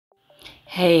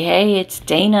Hey, hey, it's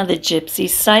Dana, the Gypsy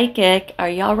Psychic. Are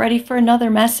y'all ready for another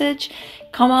message?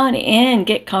 Come on in,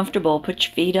 get comfortable, put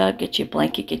your feet up, get you a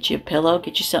blanket, get you a pillow,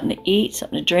 get you something to eat,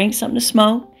 something to drink, something to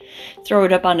smoke. Throw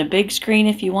it up on the big screen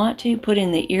if you want to, put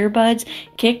in the earbuds,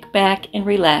 kick back and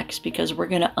relax because we're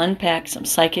going to unpack some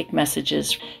psychic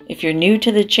messages. If you're new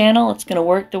to the channel, it's going to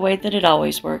work the way that it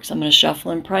always works. I'm going to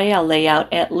shuffle and pray. I'll lay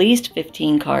out at least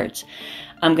 15 cards.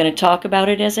 I'm going to talk about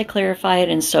it as I clarify it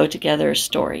and sew together a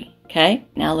story. Okay,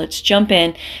 now let's jump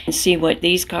in and see what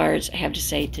these cards have to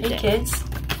say today. Hey kids,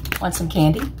 want some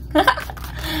candy?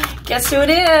 Guess who it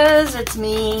is? It's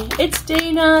me. It's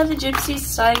Dana, the Gypsy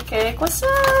Psychic. What's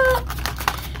up?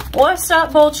 What's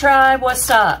up, Bull Tribe? What's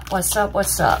up? What's up?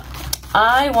 What's up?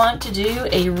 I want to do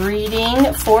a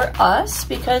reading for us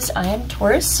because I am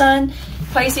Taurus Sun,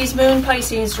 Pisces Moon,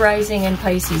 Pisces Rising, and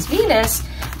Pisces Venus,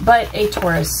 but a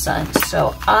Taurus Sun.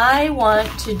 So I want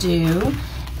to do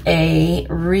a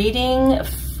reading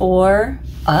for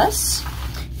us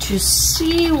to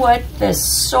see what this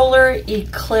solar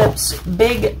eclipse,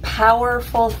 big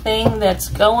powerful thing that's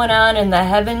going on in the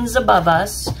heavens above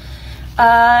us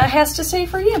has to say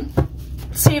for you.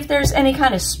 See if there's any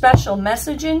kind of special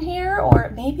message in here,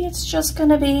 or maybe it's just going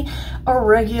to be a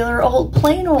regular old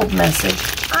plain old message.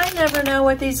 I never know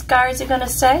what these guys are going to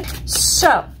say.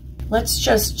 So let's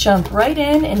just jump right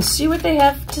in and see what they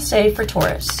have to say for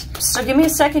Taurus. So give me a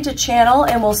second to channel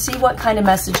and we'll see what kind of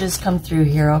messages come through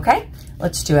here, okay?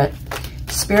 Let's do it.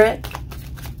 Spirit,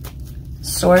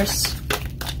 Source,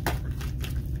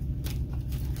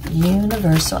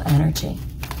 Universal Energy.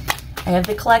 I have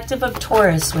the collective of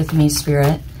Taurus with me,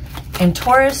 Spirit. And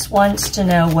Taurus wants to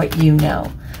know what you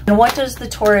know. And what does the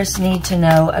Taurus need to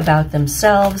know about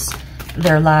themselves,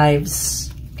 their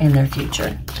lives, and their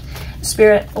future?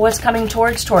 Spirit, what's coming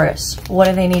towards Taurus? What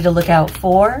do they need to look out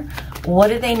for? What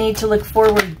do they need to look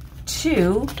forward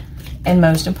to? And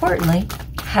most importantly,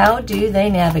 how do they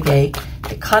navigate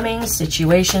the coming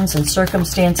situations and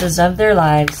circumstances of their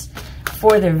lives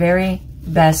for their very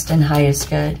best and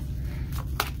highest good?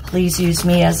 Please use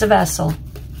me as a vessel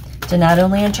to not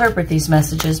only interpret these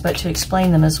messages, but to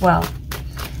explain them as well.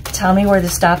 Tell me where the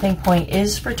stopping point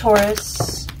is for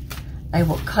Taurus. I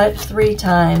will cut 3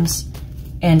 times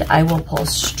and I will pull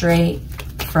straight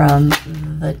from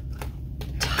the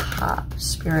top.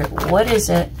 Spirit, what is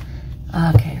it?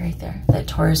 Okay, right there, that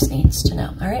Taurus needs to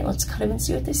know. All right, let's cut them and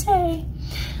see what they say.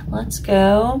 Let's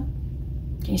go.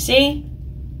 Can you see?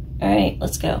 All right,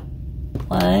 let's go.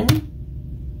 1,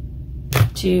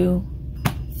 2,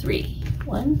 3.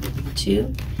 1,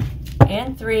 2,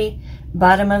 and 3.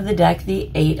 Bottom of the deck,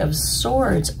 the 8 of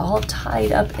Swords, all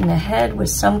tied up in the head with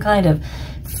some kind of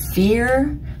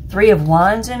fear. 3 of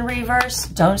Wands in reverse,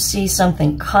 don't see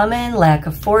something coming, lack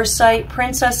of foresight.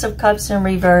 Princess of Cups in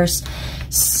reverse,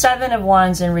 7 of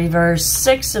Wands in reverse,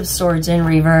 6 of Swords in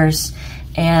reverse,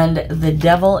 and the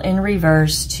Devil in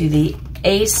reverse to the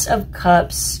Ace of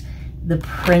Cups, the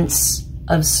Prince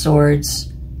of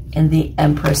Swords, and the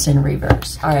Empress in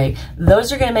reverse. All right,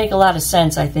 those are going to make a lot of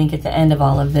sense, I think, at the end of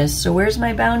all of this. So where's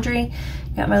my boundary?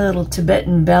 Got my little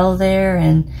Tibetan bell there,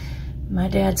 and my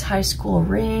dad's high school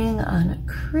ring on a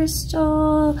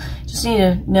crystal. Just need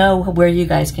to know where you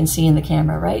guys can see in the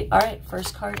camera, right? All right,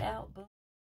 first card out.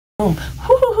 Boom.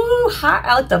 Woo-hoo-hoo, hot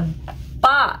out the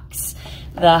box.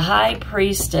 The High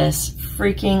Priestess,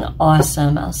 freaking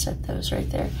awesome. I'll set those right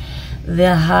there.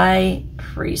 The High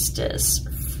Priestess,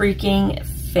 freaking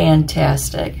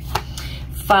fantastic.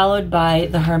 Followed by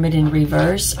the Hermit in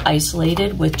reverse,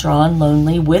 isolated, withdrawn,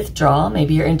 lonely, withdraw.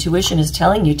 Maybe your intuition is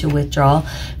telling you to withdraw.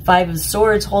 5 of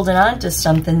Swords, holding on to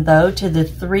something though, to the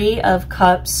 3 of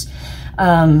Cups,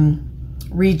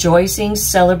 rejoicing,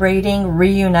 celebrating,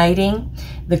 reuniting.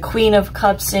 The Queen of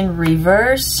Cups in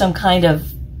reverse, some kind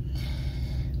of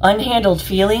unhandled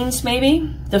feelings maybe.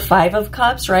 The 5 of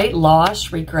Cups, right?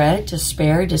 Loss, regret,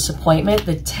 despair, disappointment.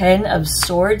 The 10 of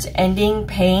Swords, ending,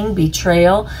 pain,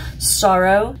 betrayal,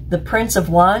 sorrow. The Prince of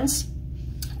Wands,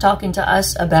 talking to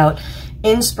us about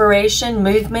inspiration,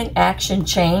 movement, action,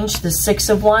 change. The 6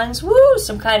 of Wands, woo,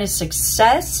 some kind of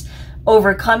success,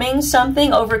 overcoming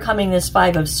something, overcoming this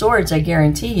 5 of Swords, I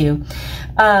guarantee you.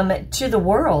 To the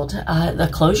World, the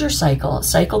closure cycle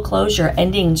closure,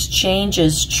 endings,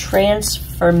 changes,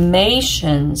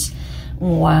 transformations.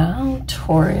 Wow,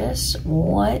 Taurus,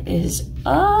 what is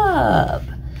up?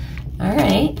 All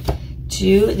right,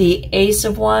 to the Ace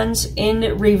of Wands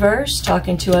in reverse,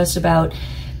 talking to us about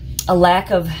a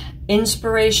lack of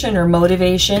inspiration or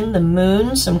motivation. The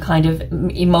Moon, some kind of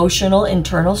emotional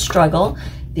internal struggle.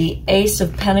 The Ace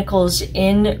of Pentacles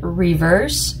in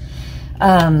reverse.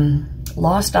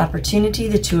 Lost opportunity,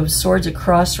 the Two of Swords at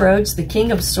crossroads, the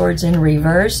King of Swords in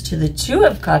reverse to the Two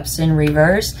of Cups in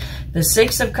reverse, the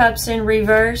Six of Cups in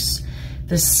reverse,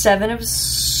 the Seven of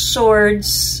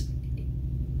Swords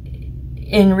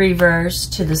in reverse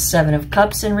to the Seven of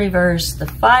Cups in reverse, the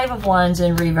Five of Wands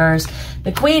in reverse,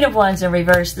 the Queen of Wands in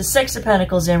reverse, the Six of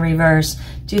Pentacles in reverse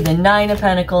to the Nine of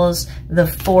Pentacles, the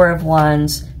Four of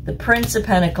Wands, the Prince of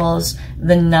Pentacles,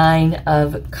 the Nine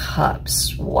of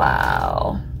Cups.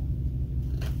 Wow.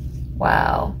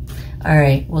 Wow. All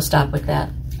right, we'll stop with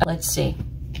that. Let's see.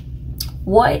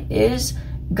 What is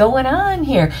going on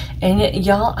here? And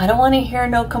y'all, I don't want to hear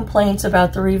no complaints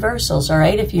about the reversals, all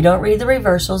right? If you don't read the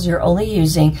reversals, you're only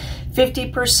using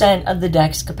 50% of the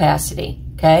deck's capacity,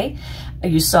 okay?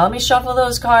 You saw me shuffle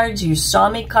those cards. You saw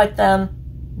me cut them.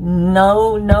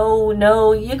 No, no,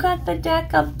 no. You got the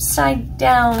deck upside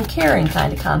down. Karen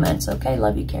kind of comments. Okay,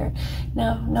 love you, Karen.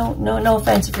 No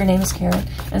offense if your name is Karen.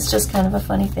 It's just kind of a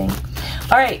funny thing.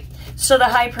 All right. So the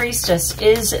High Priestess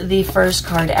is the first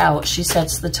card out. She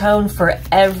sets the tone for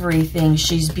everything.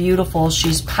 She's beautiful.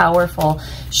 She's powerful.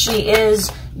 She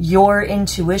is your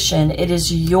intuition. It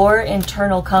is your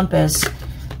internal compass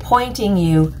pointing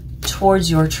you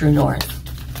towards your true north.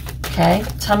 Okay?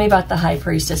 Tell me about the High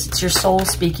Priestess. It's your soul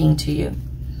speaking to you.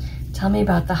 Tell me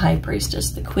about the High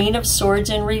Priestess. The Queen of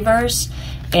Swords in reverse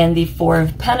and the Four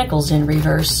of Pentacles in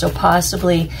reverse. So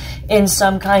possibly in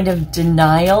some kind of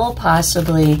denial,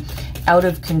 possibly out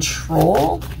of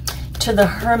control, to the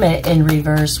Hermit in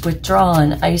reverse,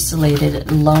 withdrawn,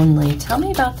 isolated, lonely. Tell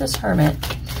me about this Hermit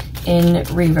in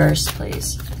reverse,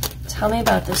 please. Tell me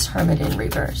about this Hermit in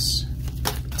reverse.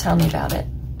 Tell me about it.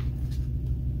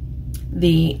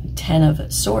 The Ten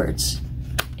of Swords.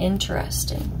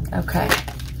 Interesting. Okay.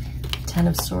 Ten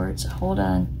of Swords. Hold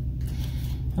on.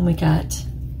 And we got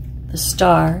the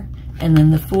Star and then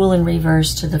the Fool in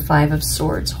reverse to the Five of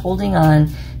Swords, holding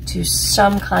on to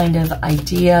some kind of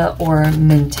idea or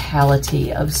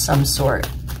mentality of some sort.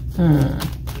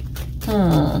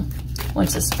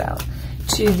 What's this about?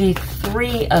 To the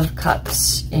Three of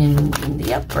Cups in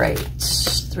the upright.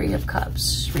 Three of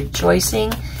Cups.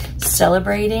 Rejoicing,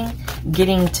 celebrating,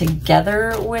 getting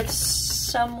together with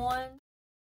someone.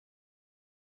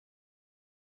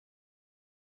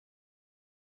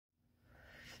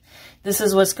 This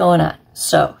is what's going on.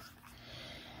 So,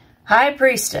 High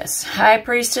Priestess. High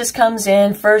Priestess comes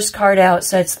in. First card out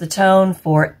sets the tone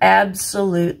for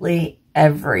absolutely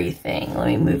everything. Let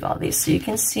me move all these so you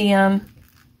can see them.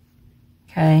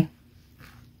 Okay.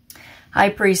 High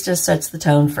Priestess sets the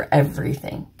tone for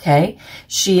everything, okay?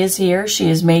 She is here. She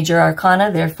is Major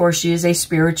Arcana. Therefore, she is a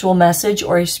spiritual message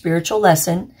or a spiritual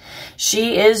lesson.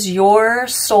 She is your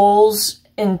soul's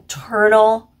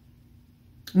internal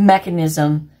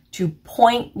mechanism to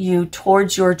point you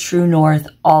towards your true north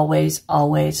always,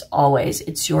 always, always.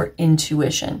 It's your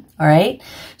intuition, all right?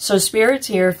 So Spirit's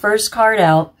here, first card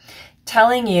out,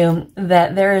 telling you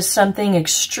that there is something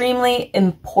extremely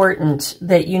important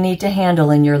that you need to handle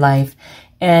in your life,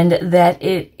 and that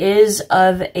it is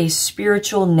of a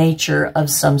spiritual nature of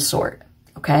some sort,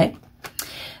 okay?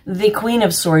 The Queen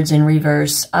of Swords in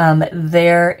reverse,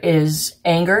 there is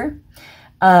anger.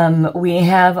 We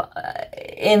have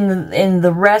in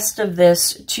the rest of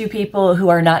this two people who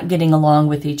are not getting along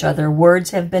with each other. Words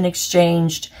have been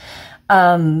exchanged.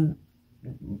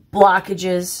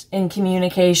 Blockages in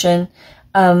communication.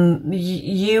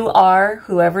 You are,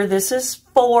 whoever this is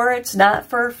for, it's not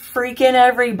for freaking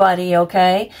everybody,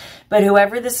 okay? But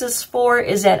whoever this is for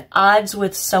is at odds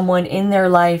with someone in their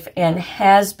life and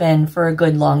has been for a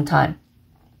good long time.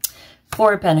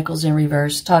 Four of Pentacles in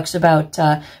reverse talks about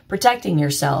protecting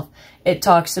yourself. It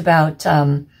talks about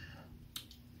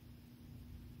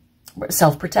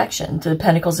self-protection. The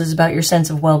Pentacles is about your sense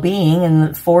of well-being, and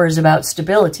the Four is about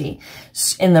stability.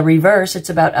 In the reverse, it's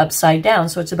about upside down,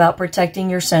 so it's about protecting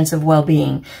your sense of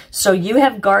well-being. So you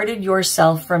have guarded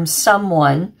yourself from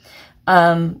someone,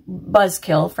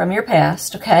 buzzkill from your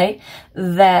past, okay,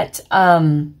 that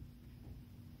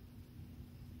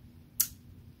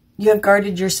you have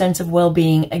guarded your sense of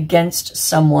well-being against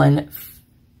someone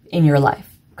in your life,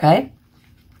 okay?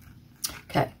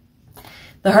 Okay.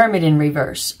 The Hermit in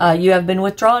reverse. You have been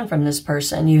withdrawn from this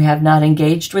person. You have not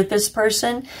engaged with this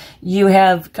person. You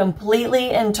have completely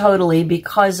and totally,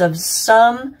 because of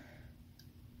some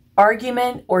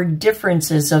argument or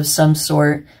differences of some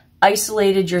sort,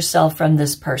 isolated yourself from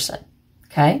this person,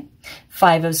 okay?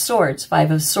 Five of Swords.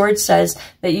 Five of Swords says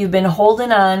that you've been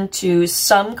holding on to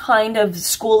some kind of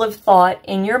school of thought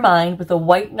in your mind with a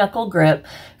white knuckle grip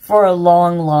for a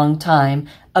long, long time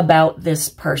about this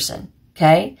person.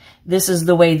 Okay? This is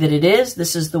the way that it is.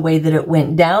 This is the way that it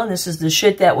went down. This is the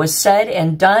shit that was said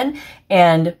and done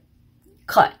and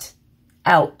cut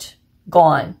out,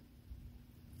 gone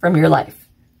from your life.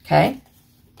 Okay?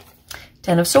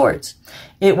 Ten of Swords.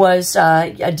 It was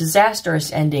a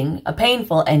disastrous ending, a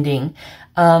painful ending.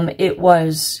 It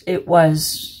was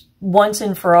once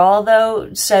and for all,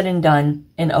 though, said and done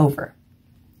and over.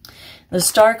 The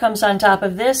Star comes on top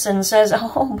of this and says,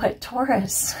 oh, but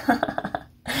Taurus,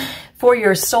 for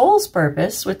your soul's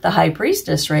purpose, with the High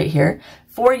Priestess right here,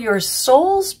 for your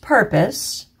soul's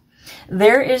purpose,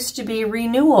 there is to be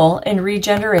renewal and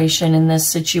regeneration in this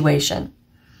situation.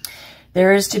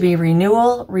 There is to be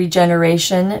renewal,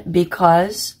 regeneration,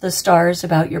 because the Star is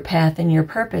about your path and your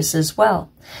purpose as well.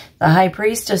 The High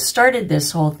Priestess started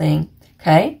this whole thing,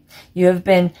 okay? You have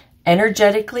been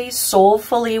energetically,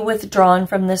 soulfully withdrawn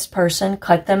from this person,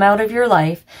 cut them out of your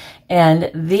life, and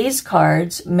these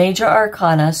cards, Major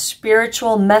Arcana,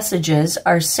 spiritual messages,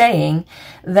 are saying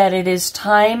that it is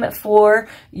time for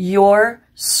your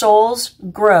soul's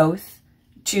growth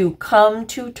to come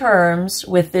to terms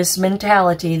with this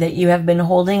mentality that you have been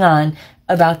holding on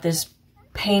about this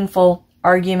painful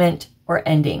argument or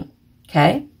ending,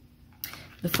 okay?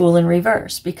 The Fool in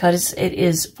reverse, because it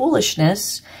is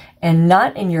foolishness and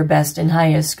not in your best and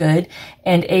highest good,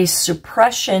 and a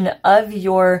suppression of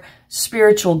your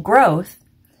spiritual growth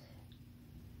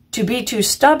to be too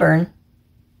stubborn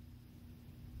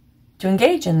to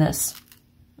engage in this.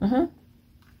 The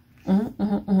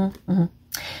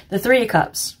Three of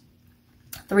Cups.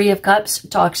 Three of Cups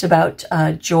talks about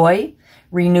joy,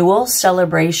 renewal,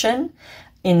 celebration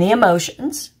in the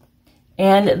emotions.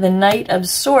 And the Knight of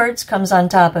Swords comes on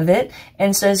top of it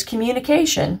and says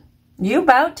communication. You're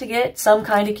about to get some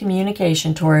kind of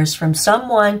communication, Taurus, from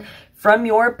someone from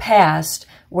your past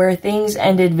where things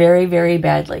ended very, very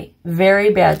badly.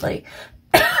 Very badly.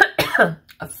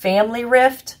 A family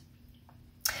rift,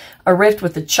 a rift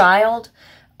with a child,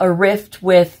 a rift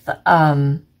with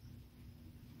an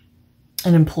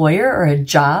employer or a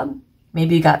job.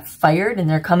 Maybe you got fired and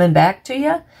they're coming back to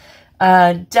you.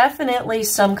 Definitely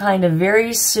some kind of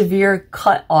very severe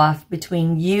cut off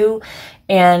between you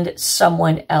and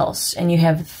someone else. And you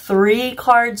have 3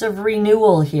 cards of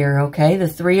renewal here, okay? The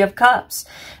Three of Cups,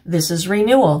 this is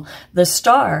renewal. The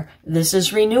Star, this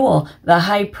is renewal. The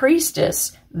High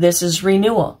Priestess, this is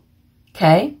renewal,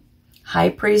 okay? High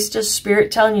Priestess,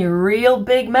 Spirit telling you a real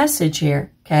big message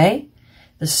here, okay?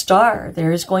 The Star,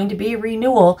 there is going to be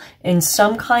renewal in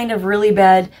some kind of really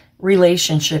bad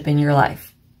relationship in your life.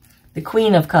 The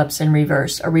Queen of Cups in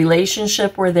reverse, a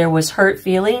relationship where there was hurt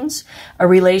feelings, a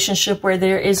relationship where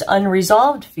there is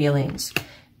unresolved feelings.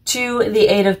 To the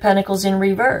Eight of Pentacles in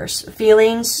reverse,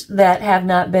 feelings that have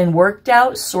not been worked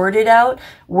out, sorted out,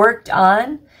 worked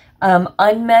on,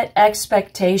 unmet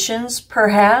expectations,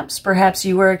 perhaps. Perhaps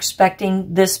you were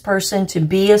expecting this person to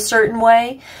be a certain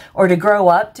way, or to grow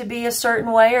up to be a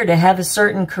certain way, or to have a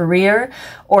certain career,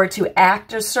 or to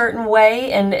act a certain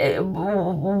way. And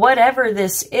whatever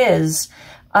this is,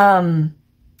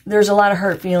 there's a lot of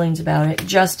hurt feelings about it.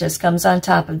 Justice comes on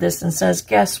top of this and says,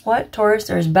 guess what, Taurus?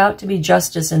 There's about to be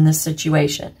justice in this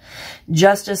situation.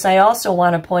 Justice, I also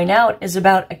want to point out, is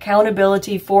about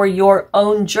accountability for your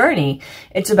own journey.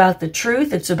 It's about the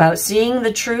truth. It's about seeing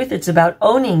the truth. It's about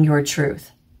owning your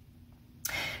truth.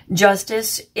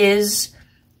 Justice is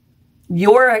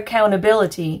your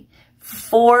accountability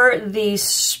for the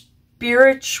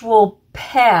spiritual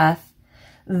path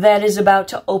that is about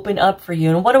to open up for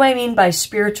you. And what do I mean by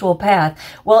spiritual path?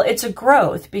 Well, it's a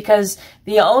growth, because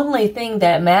the only thing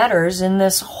that matters in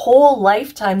this whole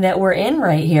lifetime that we're in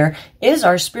right here is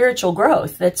our spiritual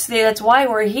growth. That's why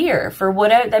we're here. For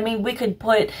whatever, I mean, we could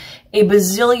put a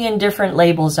bazillion different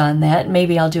labels on that.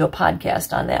 Maybe I'll do a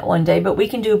podcast on that one day, but we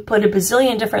can put a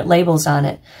bazillion different labels on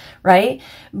it, right?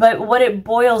 But what it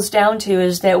boils down to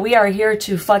is that we are here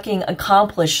to fucking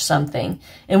accomplish something.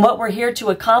 And what we're here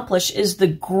to accomplish is the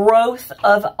growth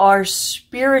of our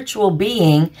spiritual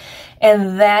being,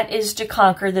 and that is to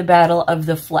conquer the battle of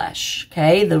the flesh,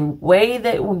 okay? The way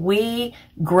that we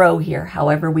grow here,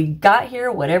 however we got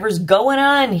here, whatever's going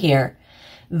on here,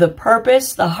 the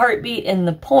purpose, the heartbeat, and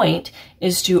the point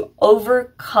is to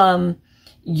overcome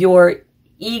your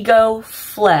ego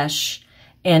flesh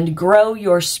and grow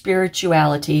your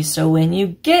spirituality. So when you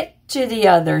get to the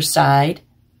other side,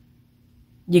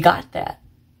 you got that.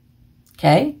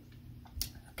 Okay?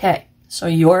 Okay. So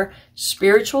your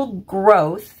spiritual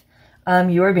growth,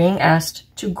 you are being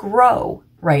asked to grow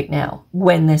right now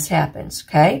when this happens,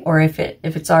 okay? Or if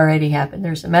it's already happened.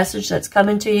 There's a message that's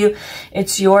coming to you.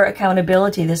 It's your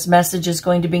accountability. This message is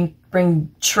going to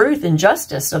bring truth and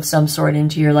justice of some sort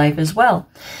into your life as well.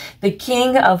 The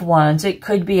King of Wands, it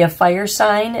could be a fire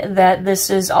sign that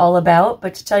this is all about,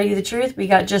 but to tell you the truth, we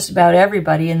got just about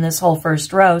everybody in this whole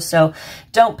first row, so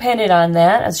don't pin it on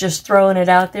that. I was just throwing it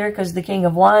out there because the King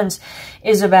of Wands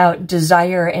is about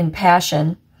desire and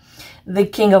passion. The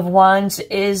King of Wands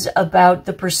is about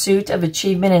the pursuit of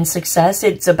achievement and success.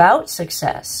 It's about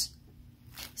success.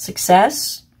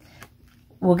 Success,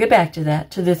 we'll get back to that,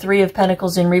 to the Three of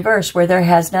Pentacles in reverse, where there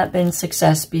has not been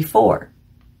success before.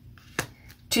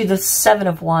 To the Seven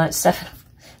of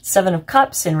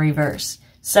Cups in reverse.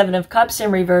 Seven of Cups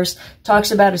in reverse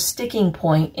talks about a sticking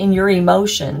point in your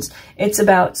emotions. It's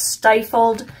about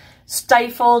stifled.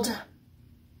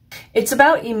 It's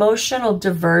about emotional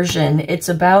diversion. It's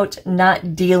about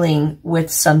not dealing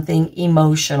with something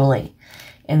emotionally.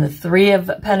 And the Three of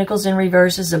Pentacles in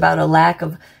reverse is about a lack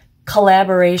of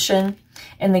collaboration.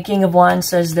 And the King of Wands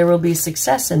says there will be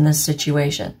success in this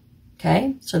situation.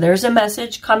 Okay, so there's a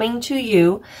message coming to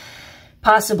you,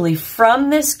 possibly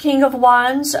from this King of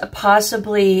Wands,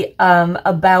 possibly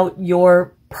about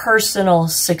your personal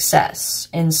success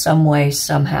in some way,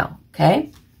 somehow.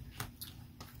 Okay.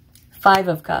 Five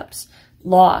of Cups,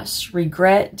 loss,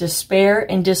 regret, despair,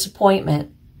 and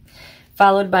disappointment,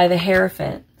 followed by the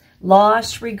Hierophant.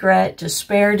 Loss, regret,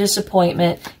 despair,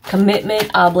 disappointment,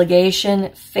 commitment,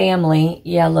 obligation, family.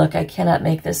 Yeah, look, I cannot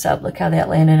make this up. Look how that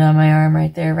landed on my arm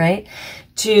right there, right?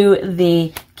 To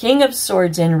the King of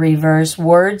Swords in reverse,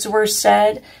 words were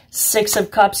said. Six of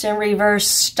Cups in reverse,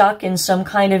 stuck in some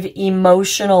kind of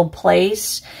emotional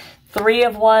place. Three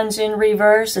of Wands in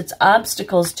reverse, it's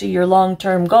obstacles to your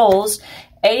long-term goals.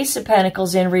 Ace of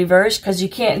Pentacles in reverse, because you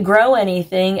can't grow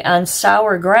anything on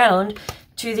sour ground.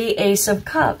 To the Ace of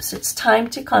Cups, it's time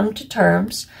to come to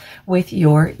terms with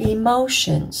your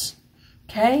emotions.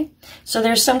 Okay? So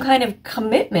there's some kind of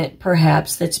commitment,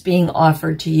 perhaps, that's being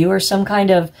offered to you, or some kind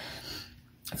of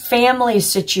family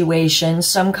situation,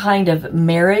 some kind of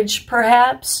marriage,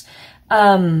 perhaps,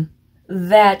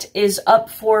 that is up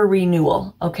for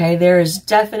renewal. Okay, there is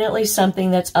definitely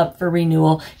something that's up for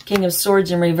renewal. King of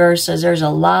Swords in reverse says there's a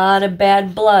lot of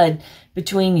bad blood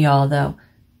between y'all, though.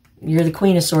 You're the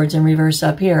Queen of Swords in reverse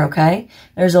up here, okay?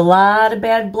 There's a lot of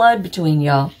bad blood between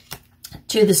y'all.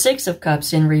 To the Six of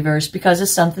Cups in reverse because of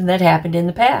something that happened in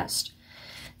the past.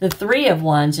 The Three of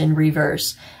Wands in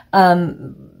reverse.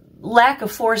 Lack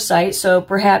of foresight, so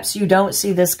perhaps you don't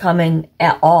see this coming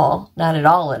at all. Not at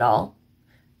all.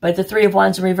 But the Three of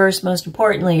Wands in reverse, most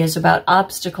importantly, is about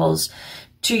obstacles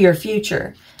to your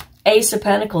future. Ace of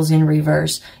Pentacles in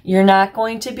reverse. You're not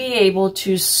going to be able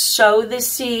to sow the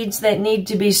seeds that need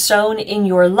to be sown in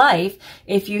your life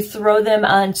if you throw them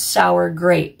on sour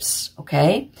grapes,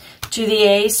 okay? To the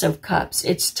Ace of Cups,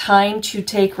 it's time to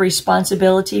take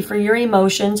responsibility for your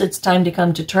emotions. It's time to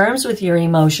come to terms with your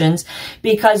emotions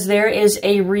because there is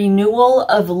a renewal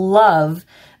of love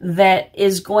that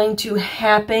is going to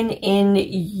happen in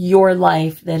your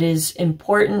life that is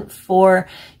important for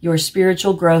your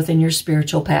spiritual growth and your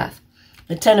spiritual path.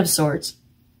 The Ten of Swords.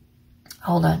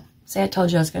 Hold on. See, I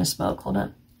told you I was going to smoke. Hold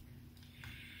on.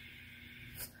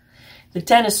 The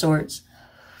Ten of Swords.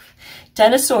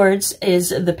 Ten of Swords is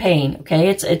the pain, okay?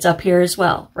 It's up here as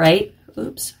well, right?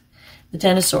 Oops. The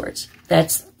Ten of Swords.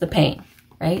 That's the pain,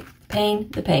 right?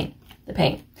 The pain.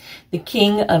 The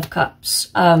King of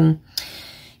Cups.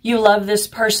 You love this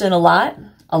person a lot,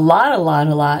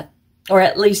 or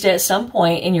at least at some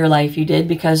point in your life you did,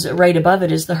 because right above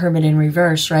it is the Hermit in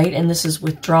reverse, right? And this is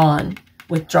withdrawn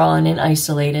and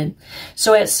isolated.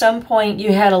 So at some point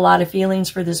you had a lot of feelings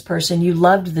for this person. You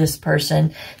loved this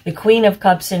person. The Queen of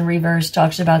Cups in reverse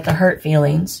talks about the hurt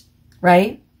feelings,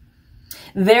 right?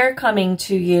 They're coming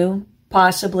to you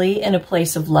possibly in a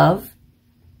place of love,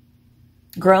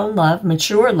 grown love,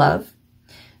 mature love.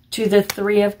 To the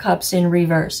Three of Cups in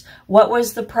reverse. What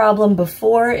was the problem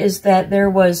before is that there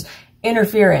was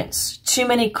interference. Too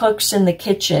many cooks in the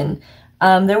kitchen.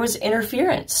 There was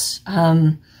interference.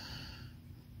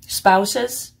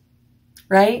 Spouses,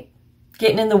 right?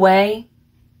 Getting in the way.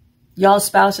 Y'all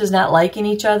spouses not liking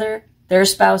each other. Their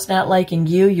spouse not liking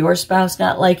you. Your spouse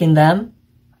not liking them.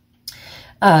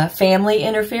 Family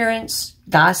interference.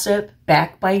 Gossip.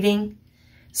 Backbiting.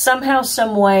 Somehow,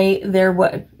 some way, there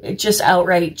was just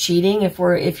outright cheating. If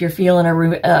you're feeling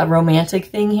a romantic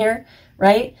thing here,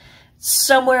 right?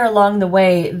 Somewhere along the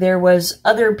way, there was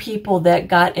other people that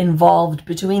got involved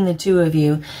between the two of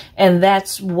you, and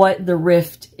that's what the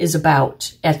rift is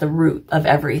about at the root of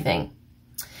everything.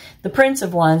 the Prince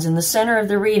of Wands in the center of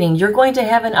the reading. You're going to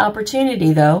have an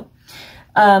opportunity, though,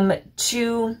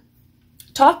 to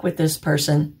talk with this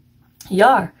person. You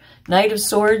are. Knight of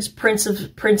Swords, Prince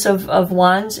of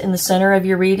Wands in the center of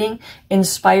your reading.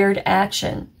 Inspired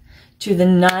action. To the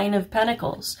Nine of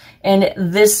Pentacles. And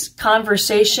this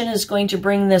conversation is going to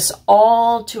bring this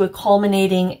all to a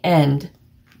culminating end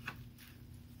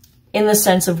in the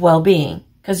sense of well-being,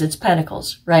 because it's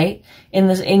Pentacles, right?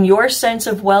 In your sense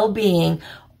of well-being,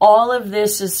 all of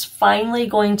this is finally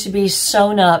going to be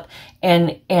sewn up,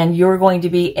 and you're going to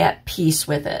be at peace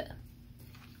with it.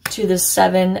 To the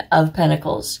Seven of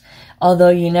Pentacles.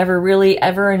 Although you never really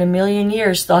ever in a million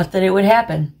years thought that it would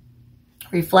happen.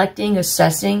 Reflecting,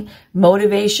 assessing,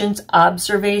 motivations,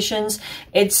 observations.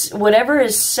 It's whatever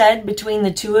is said between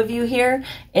the two of you here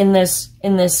in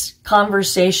this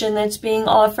conversation that's being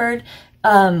offered,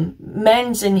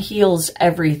 mends and heals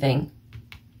everything.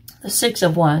 The Six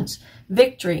of Wands,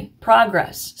 victory,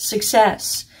 progress,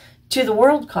 success. To the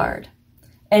World card,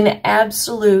 an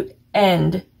absolute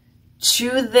end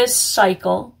to this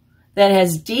cycle that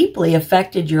has deeply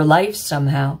affected your life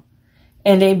somehow.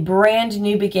 And a brand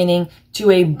new beginning to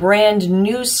a brand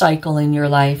new cycle in your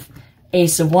life,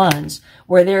 Ace of Wands,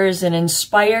 where there is an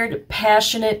inspired,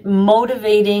 passionate,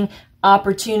 motivating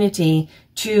opportunity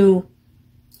to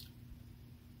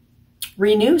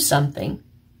renew something.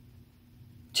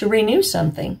 To renew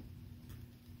something.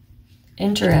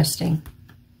 Interesting.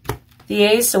 The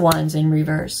Ace of Wands in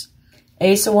reverse.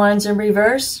 Ace of Wands in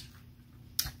reverse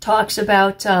talks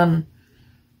about a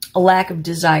lack of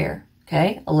desire.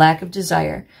 Okay, a lack of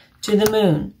desire. To the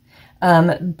Moon.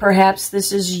 Perhaps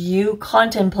this is you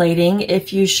contemplating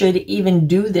if you should even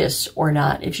do this or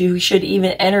not, if you should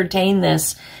even entertain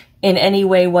this in any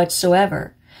way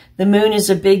whatsoever. The Moon is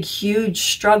a big, huge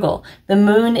struggle. The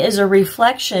Moon is a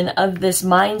reflection of this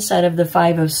mindset of the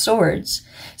Five of Swords.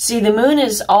 See, the Moon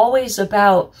is always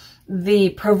about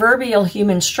the proverbial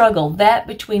human struggle, that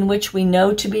between which we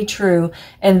know to be true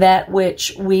and that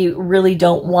which we really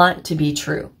don't want to be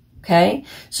true. Okay,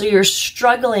 so you're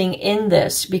struggling in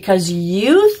this because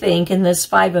you think in this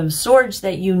Five of Swords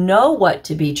that you know what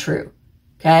to be true.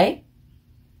 Okay,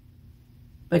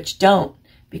 but you don't,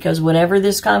 because whatever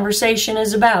this conversation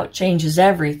is about changes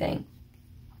everything.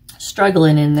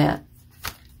 Struggling in that.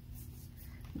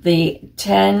 The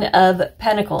Ten of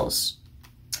Pentacles,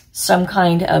 some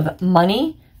kind of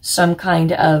money, some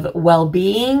kind of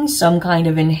well-being, some kind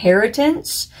of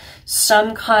inheritance,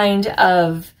 some kind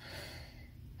of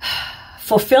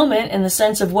fulfillment in the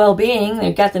sense of well-being.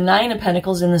 You've got the Nine of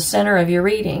Pentacles in the center of your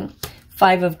reading.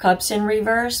 Five of Cups in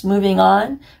reverse, moving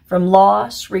on from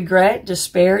loss, regret,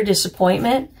 despair,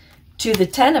 disappointment to the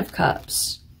Ten of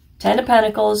Cups. Ten of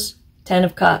Pentacles, Ten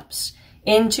of Cups,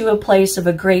 into a place of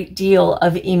a great deal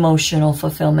of emotional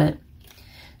fulfillment.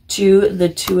 To the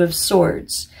Two of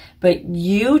Swords. But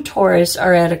you, Taurus,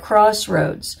 are at a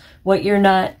crossroads. What you're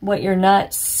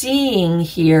not seeing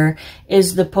here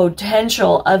is the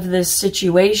potential of this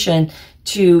situation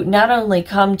to not only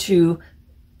come to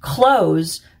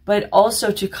close, but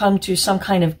also to come to some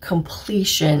kind of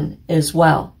completion as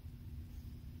well.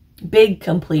 Big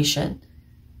completion.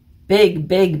 Big,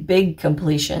 big, big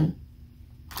completion.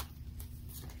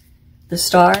 The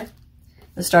Star.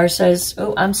 The Star says,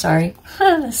 oh, I'm sorry.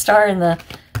 The Star and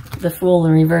the Fool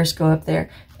in reverse go up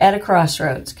there. At a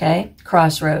crossroads, okay?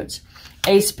 Crossroads.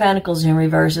 Ace of Pentacles in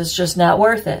reverse. It's just not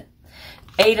worth it.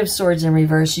 Eight of Swords in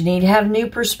reverse. You need to have new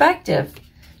perspective.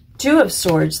 Two of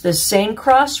Swords. The same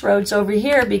crossroads over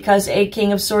here because a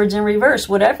King of Swords in reverse.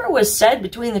 Whatever was said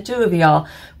between the two of y'all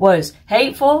was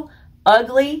hateful,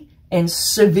 ugly, and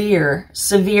severe.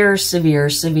 Severe, severe,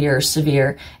 severe,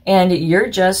 severe. And you're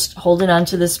just holding on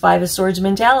to this Five of Swords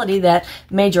mentality that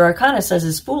Major Arcana says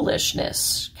is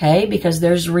foolishness. Okay? Because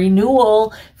there's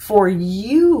renewal for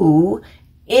you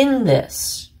in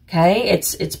this. Okay?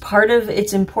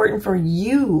 It's important for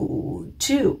you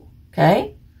too.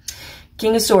 Okay?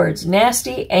 King of Swords,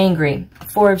 nasty, angry.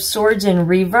 Four of Swords in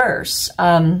reverse.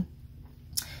 Haven't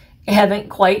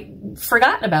quite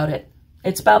forgotten about it.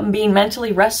 It's about being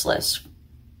mentally restless,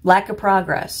 lack of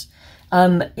progress.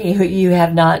 You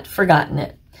have not forgotten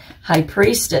it. High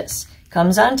Priestess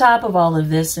comes on top of all of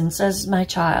this and says, my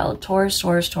child, Taurus,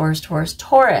 Taurus, Taurus, Taurus,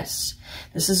 Taurus.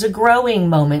 This is a growing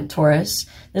moment, Taurus.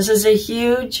 This is a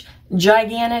huge,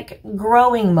 gigantic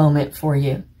growing moment for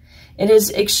you. It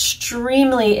is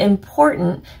extremely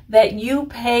important that you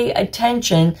pay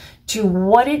attention to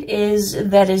what it is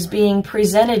that is being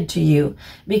presented to you,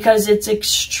 because it's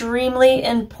extremely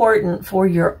important for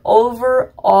your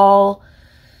overall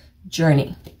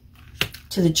journey.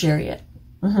 To the Chariot.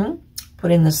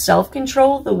 Put in the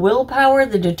self-control, the willpower,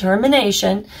 the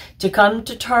determination to come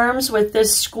to terms with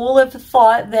this school of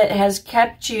thought that has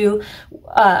kept you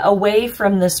away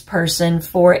from this person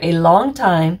for a long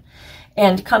time,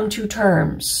 and come to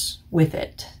terms with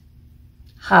it.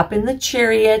 Hop in the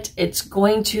chariot. It's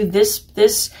going to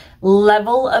this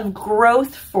level of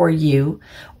growth for you,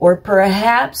 or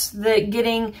perhaps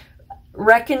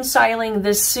reconciling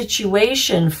this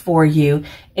situation for you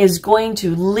is going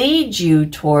to lead you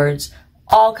towards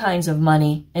all kinds of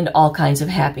money and all kinds of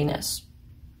happiness.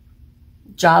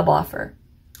 Job offer.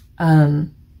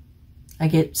 I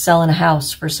get selling a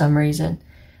house for some reason.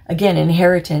 Again,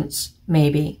 inheritance,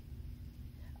 maybe.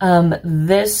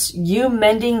 You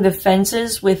mending the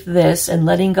fences with this and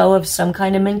letting go of some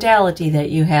kind of mentality that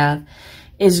you have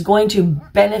is going to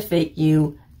benefit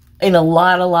you in a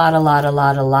lot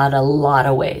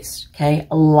of ways. Okay?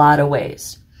 A lot of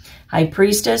ways. High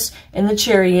Priestess and the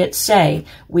Chariot say,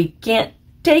 we can't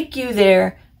take you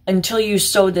there until you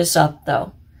sew this up,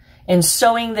 though. And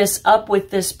sewing this up with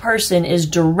this person is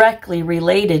directly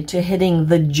related to hitting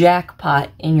the jackpot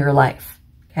in your life.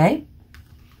 Okay?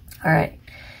 All right.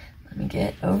 Let me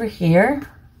get over here.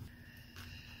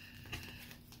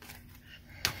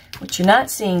 What you're not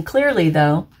seeing clearly,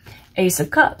 though, Ace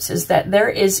of Cups, is that there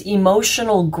is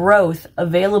emotional growth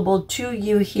available to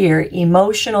you here,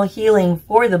 emotional healing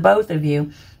for the both of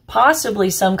you, possibly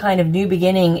some kind of new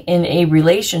beginning in a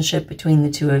relationship between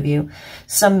the two of you,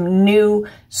 some new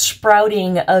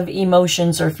sprouting of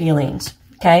emotions or feelings,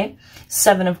 okay?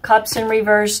 Seven of Cups in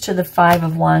reverse to the Five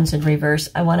of Wands in reverse.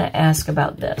 I want to ask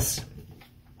about this.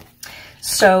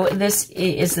 So this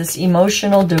is this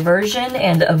emotional diversion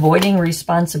and avoiding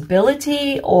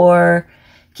responsibility, or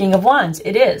King of Wands?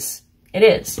 It is. It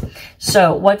is.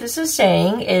 So what this is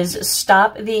saying is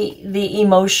stop the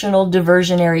emotional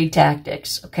diversionary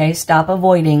tactics, okay? Stop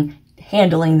avoiding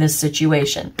handling this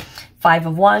situation. Five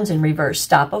of Wands in reverse.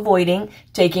 Stop avoiding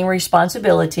taking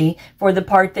responsibility for the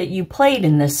part that you played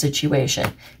in this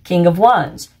situation. King of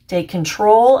Wands. Take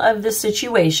control of the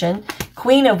situation.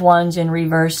 Queen of Wands in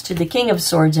reverse to the King of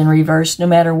Swords in reverse. No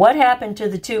matter what happened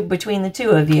to between the two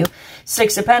of you.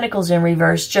 Six of Pentacles in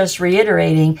reverse, just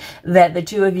reiterating that the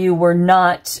two of you were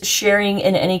not sharing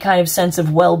in any kind of sense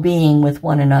of well-being with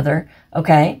one another.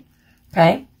 Okay?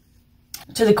 Okay?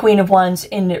 To the Queen of Wands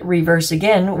in reverse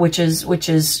again, which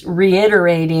is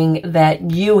reiterating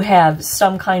that you have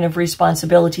some kind of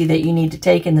responsibility that you need to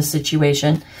take in the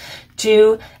situation.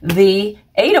 To the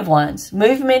Eight of Wands,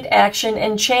 movement, action,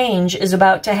 and change is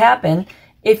about to happen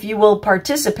if you will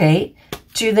participate.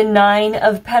 To the Nine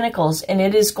of Pentacles, and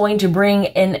it is going to bring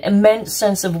an immense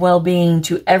sense of well-being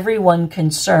to everyone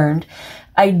concerned.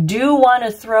 I do want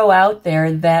to throw out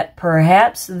there that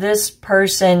perhaps this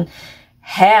person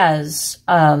has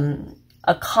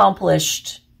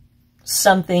accomplished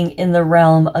something in the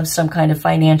realm of some kind of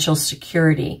financial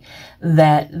security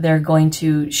that they're going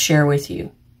to share with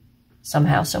you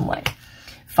somehow, some way.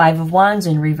 Five of Wands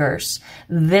in reverse.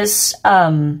 This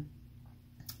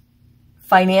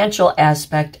financial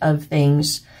aspect of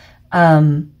things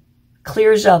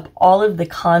clears up all of the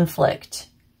conflict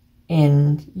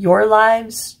in your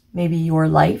lives, maybe your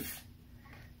life.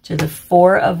 To the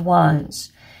Four of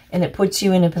Wands. And it puts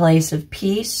you in a place of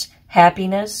peace,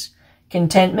 happiness,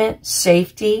 contentment,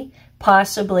 safety,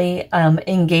 possibly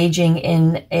engaging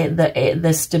in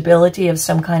the stability of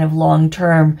some kind of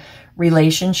long-term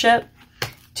relationship.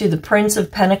 To the Prince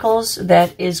of Pentacles,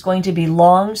 that is going to be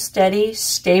long, steady,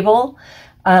 stable,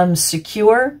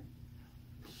 secure.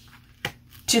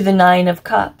 To the Nine of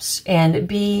Cups, and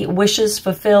be wishes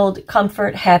fulfilled,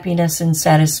 comfort, happiness, and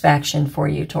satisfaction for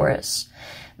you, Taurus.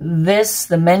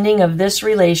 The mending of this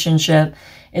relationship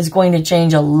is going to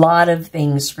change a lot of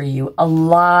things for you. A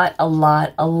lot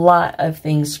of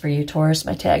things for you, Taurus.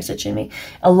 My tag's itching me.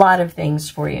 A lot of things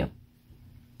for you.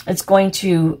 It's going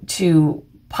to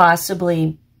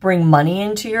possibly bring money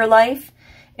into your life.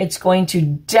 It's going to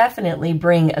definitely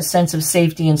bring a sense of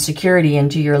safety and security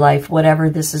into your life, whatever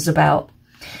this is about.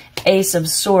 Ace of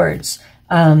Swords.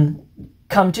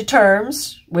 Come to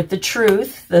terms with the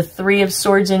truth. The Three of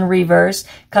Swords in reverse.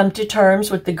 Come to terms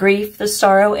with the grief, the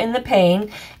sorrow, and the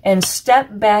pain. And step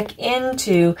back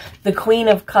into the Queen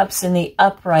of Cups in the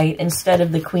upright instead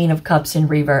of the Queen of Cups in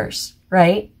reverse.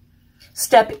 Right?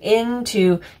 Step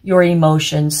into your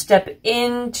emotions. Step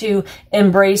into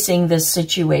embracing this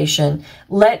situation.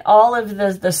 Let all of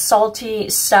the salty,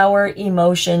 sour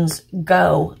emotions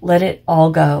go. Let it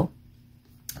all go.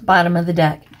 Bottom of the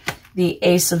deck. The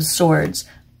Ace of Swords,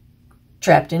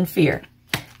 trapped in fear.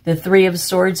 The Three of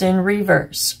Swords in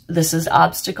reverse. This is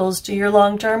obstacles to your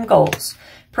long-term goals.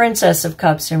 Princess of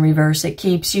Cups in reverse, it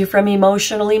keeps you from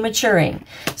emotionally maturing.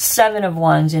 Seven of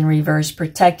Wands in reverse,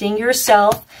 protecting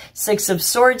yourself. Six of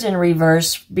Swords in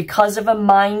reverse, because of a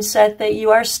mindset that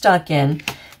you are stuck in.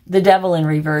 The Devil in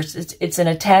reverse, it's an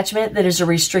attachment that is a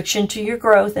restriction to your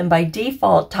growth and by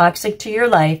default toxic to your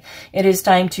life. It is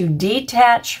time to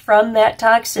detach from that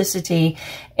toxicity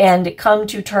and come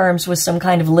to terms with some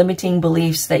kind of limiting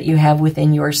beliefs that you have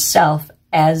within yourself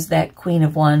as that Queen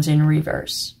of Wands in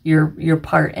reverse, your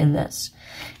part in this.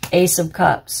 Ace of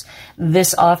Cups,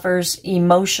 this offers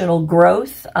emotional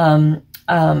growth, an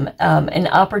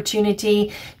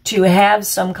opportunity to have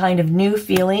some kind of new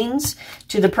feelings.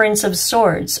 To the Prince of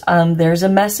Swords, there's a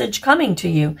message coming to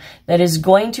you that is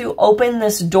going to open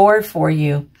this door for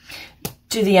you.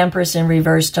 To the Empress in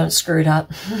reverse, don't screw it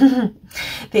up.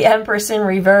 The Empress in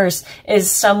reverse is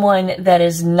someone that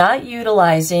is not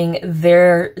utilizing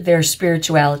their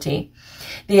spirituality.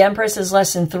 The Empress is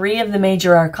lesson 3 of the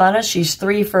major arcana. She's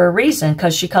 3 for a reason,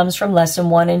 because she comes from lesson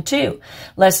 1 and 2.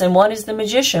 Lesson 1 is the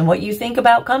Magician. What you think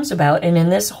about comes about. And in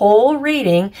this whole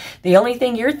reading, the only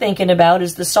thing you're thinking about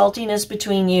is the saltiness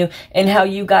between you and how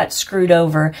you got screwed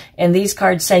over. And these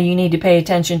cards say you need to pay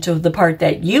attention to the part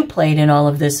that you played in all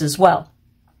of this as well.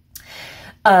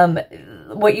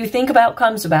 What you think about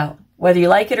comes about. Whether you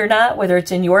like it or not, whether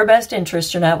it's in your best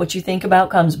interest or not, what you think about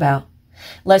comes about.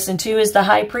 Lesson 2 is the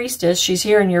High Priestess. She's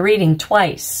here in your reading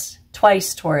twice.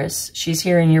 Twice, Taurus. She's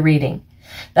here in your reading.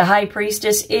 The High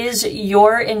Priestess is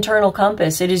your internal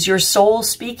compass. It is your soul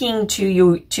speaking to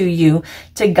you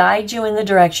to guide you in the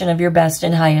direction of your best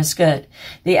and highest good.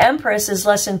 The Empress is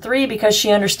lesson 3 because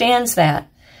she understands that.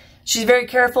 She's very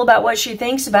careful about what she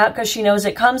thinks about because she knows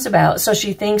it comes about. So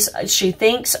she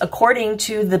thinks according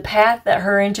to the path that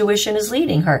her intuition is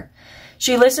leading her.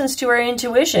 She listens to her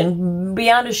intuition.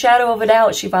 Beyond a shadow of a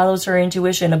doubt, she follows her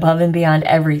intuition above and beyond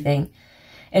everything.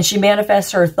 And she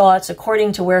manifests her thoughts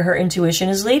according to where her intuition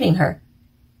is leading her.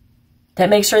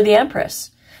 That makes her the Empress.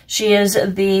 She is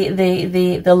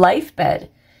the life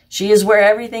bed. She is where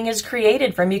everything is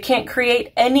created from. You can't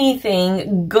create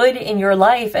anything good in your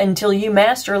life until you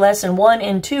master lesson 1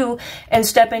 and 2 and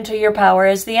step into your power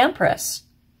as the Empress.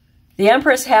 The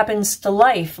Empress happens to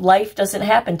life. Life doesn't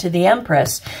happen to the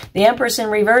Empress. The Empress in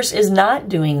reverse is not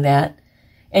doing that.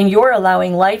 And you're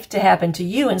allowing life to happen to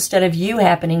you instead of you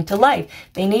happening to life.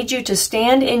 They need you to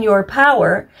stand in your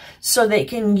power so they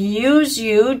can use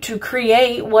you to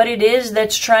create what it is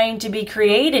that's trying to be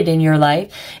created in your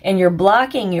life. And you're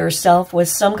blocking yourself with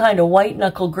some kind of white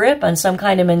knuckle grip on some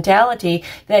kind of mentality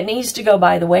that needs to go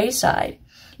by the wayside.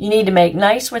 You need to make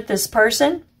nice with this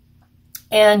person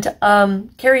and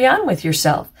carry on with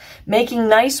yourself. Making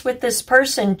nice with this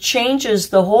person changes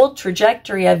the whole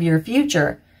trajectory of your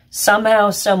future.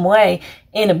 Somehow, some way,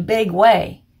 in a big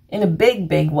way. In a big,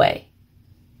 big way.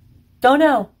 Don't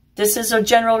know. This is a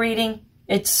general reading.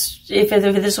 If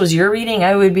this was your reading,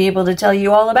 I would be able to tell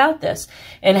you all about this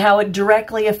and how it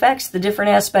directly affects the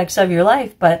different aspects of your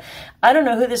life. But I don't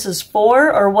know who this is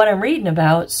for or what I'm reading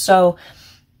about. So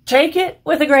take it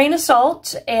with a grain of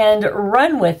salt and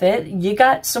run with it. You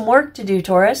got some work to do,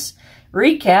 Taurus.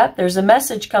 Recap, there's a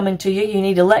message coming to you. You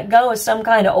need to let go of some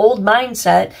kind of old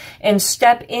mindset and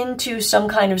step into some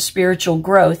kind of spiritual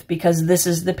growth because this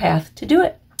is the path to do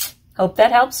it. Hope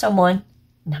that helps someone.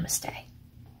 Namaste.